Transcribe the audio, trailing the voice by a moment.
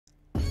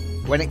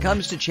When it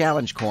comes to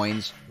challenge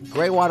coins,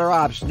 Greywater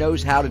Ops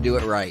knows how to do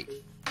it right.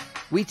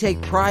 We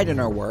take pride in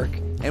our work,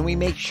 and we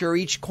make sure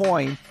each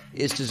coin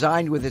is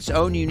designed with its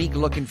own unique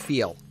look and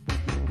feel.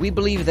 We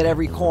believe that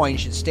every coin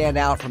should stand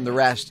out from the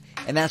rest,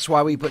 and that's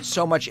why we put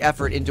so much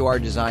effort into our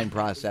design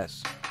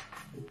process.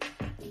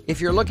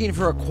 If you're looking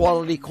for a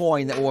quality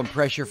coin that will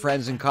impress your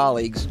friends and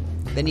colleagues,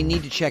 then you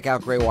need to check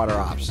out Greywater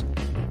Ops.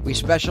 We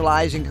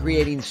specialize in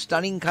creating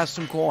stunning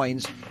custom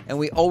coins, and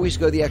we always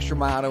go the extra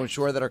mile to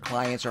ensure that our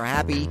clients are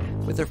happy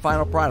with their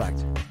final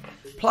product.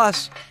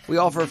 Plus, we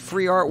offer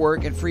free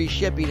artwork and free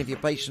shipping if you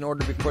place an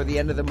order before the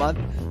end of the month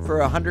for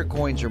 100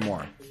 coins or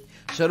more.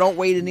 So don't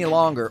wait any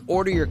longer.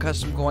 Order your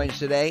custom coins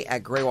today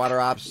at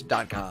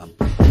greywaterops.com.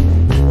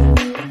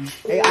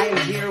 Hey, I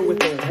am here with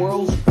the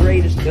world's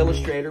greatest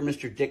illustrator,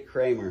 Mr. Dick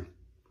Kramer.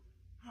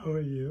 How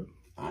are you?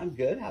 I'm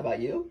good. How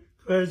about you?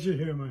 Glad you're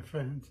here, my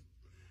friend.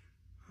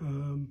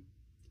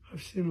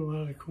 I've seen a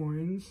lot of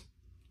coins,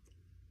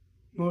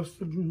 most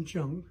of them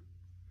junk.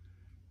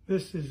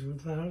 This is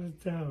without a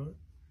doubt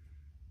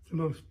the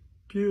most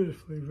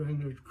beautifully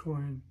rendered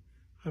coin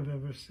I've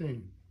ever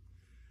seen.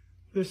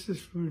 This is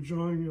from a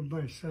drawing of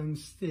my son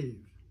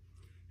Steve.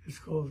 It's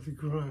called the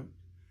Grunt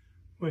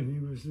when he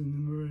was in the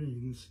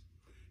Marines.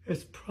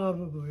 It's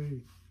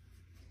probably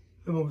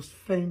the most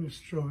famous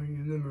drawing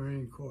in the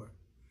Marine Corps.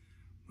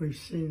 We've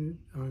seen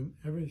it on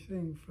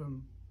everything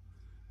from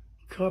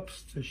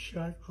cups to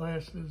shot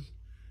glasses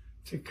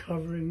to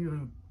covering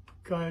a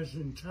guy's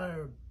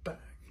entire back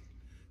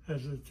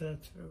as a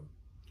tattoo.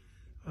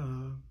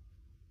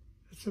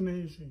 It's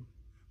amazing,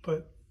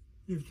 but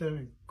you've done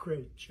a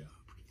great job.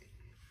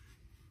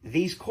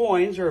 These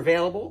coins are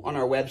available on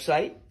our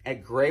website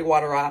at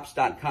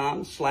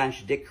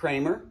greywaterops.com/Dick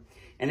Kramer.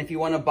 And if you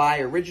want to buy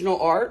original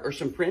art or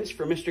some prints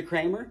for Mr.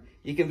 Kramer,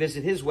 you can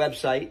visit his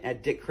website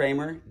at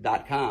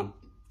dickkramer.com.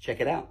 Check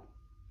it out.